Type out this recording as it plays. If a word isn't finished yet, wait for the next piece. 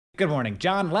Good morning,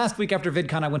 John. Last week after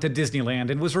VidCon, I went to Disneyland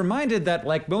and was reminded that,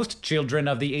 like most children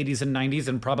of the 80s and 90s,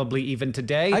 and probably even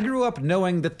today, I grew up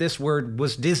knowing that this word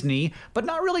was Disney, but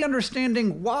not really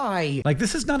understanding why. Like,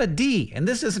 this is not a D, and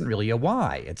this isn't really a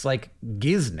Y. It's like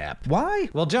Giznep. Why?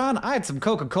 Well, John, I had some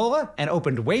Coca-Cola and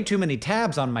opened way too many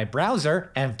tabs on my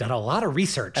browser and have done a lot of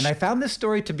research. And I found this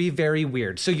story to be very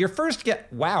weird. So your first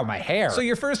wow, my hair. So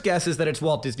your first guess is that it's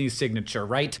Walt Disney's signature,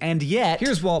 right? And yet,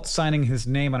 here's Walt signing his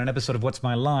name on an episode of What's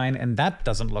My Line, and that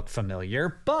doesn't look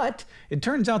familiar, but it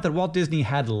turns out that Walt Disney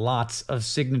had lots of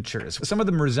signatures. Some of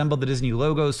them resemble the Disney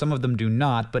logo, some of them do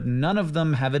not, but none of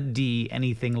them have a D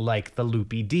anything like the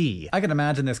loopy D. I can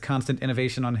imagine this constant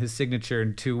innovation on his signature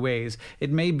in two ways. It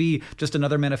may be just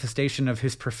another manifestation of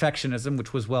his perfectionism,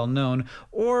 which was well known,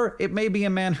 or it may be a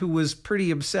man who was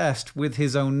pretty obsessed with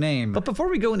his own name. But before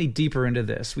we go any deeper into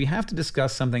this, we have to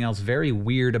discuss something else very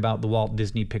weird about the Walt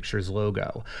Disney Pictures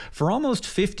logo. For almost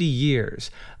 50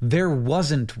 years, there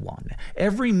wasn't one.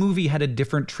 Every movie had a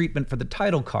different treatment for the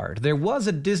title card. There was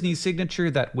a Disney signature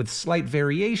that, with slight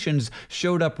variations,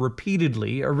 showed up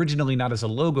repeatedly, originally not as a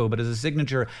logo, but as a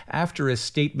signature after a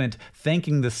statement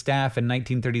thanking the staff in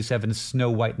 1937's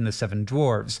Snow White and the Seven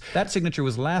Dwarfs. That signature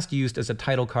was last used as a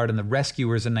title card in The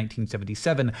Rescuers in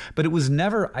 1977, but it was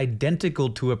never identical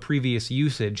to a previous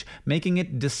usage, making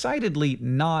it decidedly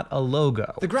not a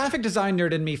logo. The graphic design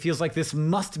nerd in me feels like this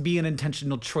must be an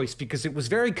intentional choice because it was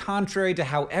very contrary to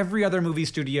how every other movie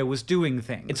studio was doing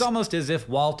things. It's almost as if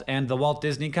Walt and the Walt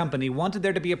Disney Company wanted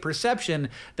there to be a perception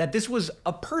that this was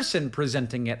a person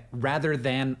presenting it rather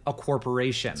than a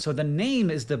corporation. So the name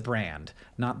is the brand,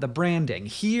 not the branding.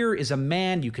 Here is a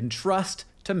man you can trust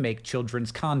to make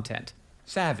children's content.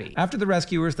 Savvy. After The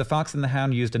Rescuers, The Fox and the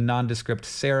Hound used a nondescript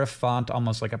serif font,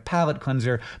 almost like a palette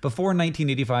cleanser, before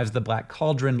 1985's The Black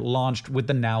Cauldron launched with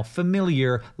the now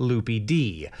familiar Loopy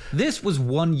D. This was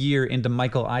 1 year into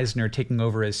Michael Eisner taking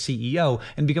over as CEO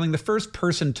and becoming the first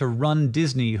person to run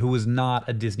Disney who was not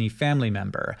a Disney family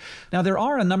member. Now, there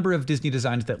are a number of Disney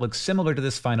designs that look similar to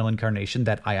this final incarnation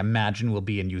that I imagine will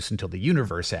be in use until the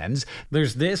universe ends.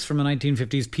 There's this from a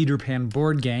 1950s Peter Pan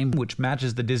board game, which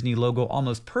matches the Disney logo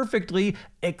almost perfectly,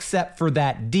 except for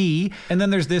that D. And then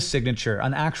there's this signature,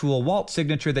 an actual Walt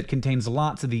signature that contains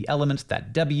lots of the elements,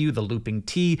 that W, the looping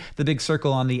T, the big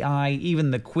circle on the I,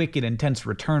 even the quick and intense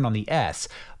return on the S.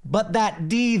 But that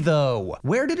D, though,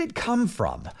 where did it come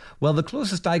from? Well, the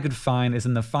closest I could find is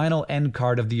in the final end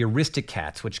card of the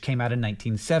Aristocats, which came out in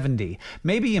 1970.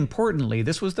 Maybe importantly,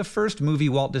 this was the first movie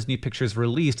Walt Disney Pictures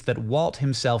released that Walt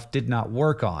himself did not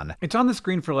work on. It's on the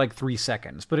screen for like 3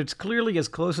 seconds, but it's clearly as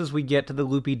close as we get to the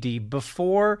loopy D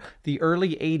before the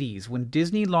early 80s, when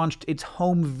Disney launched its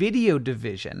home video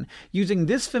division, using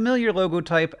this familiar logo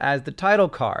type as the title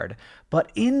card,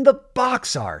 but in the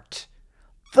box art,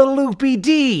 the Loopy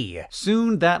D!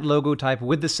 Soon, that logo type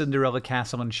with the Cinderella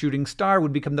Castle and shooting star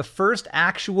would become the first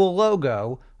actual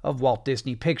logo of Walt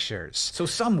Disney Pictures. So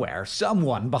somewhere,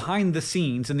 someone behind the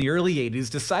scenes in the early 80s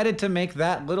decided to make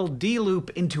that little D-loop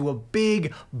into a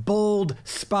big, bold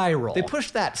spiral. They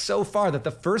pushed that so far that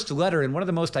the first letter in one of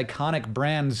the most iconic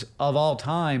brands of all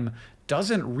time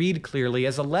doesn't read clearly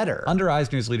as a letter. Under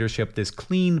Eisner's leadership, this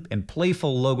clean and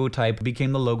playful logo type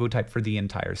became the logo type for the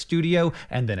entire studio,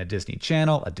 and then a Disney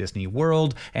Channel, a Disney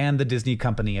World, and the Disney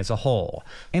Company as a whole.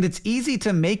 And it's easy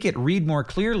to make it read more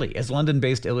clearly, as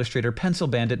London-based illustrator Pencil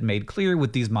Bandit made clear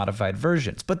with these modified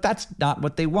versions, but that's not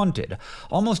what they wanted.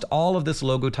 Almost all of this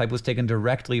logo type was taken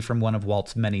directly from one of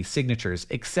Walt's many signatures,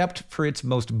 except for its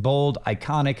most bold,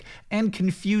 iconic, and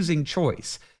confusing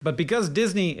choice. But because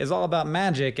Disney is all about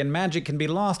magic, and magic can be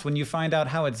lost when you find out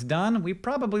how it's done, we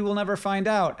probably will never find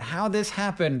out how this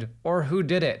happened or who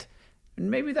did it.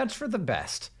 And maybe that's for the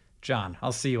best. John,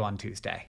 I'll see you on Tuesday.